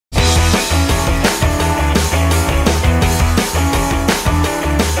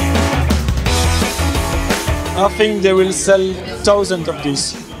I think they will sell thousands of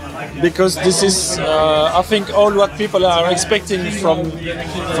these, because this is, I think, all what people are expecting from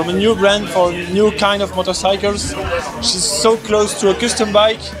a new brand for new kind of motorcycles. She's so close to a custom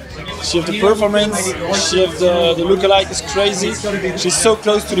bike. She has the performance, she has the lookalike is crazy. She's so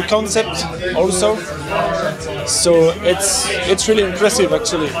close to the concept also. So it's really impressive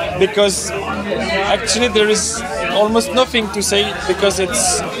actually, because actually there is almost nothing to say, because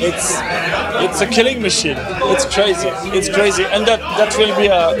it's a killing machine. It's crazy, and that will be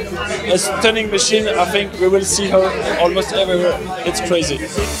a stunning machine. I think we will see her almost everywhere. It's crazy.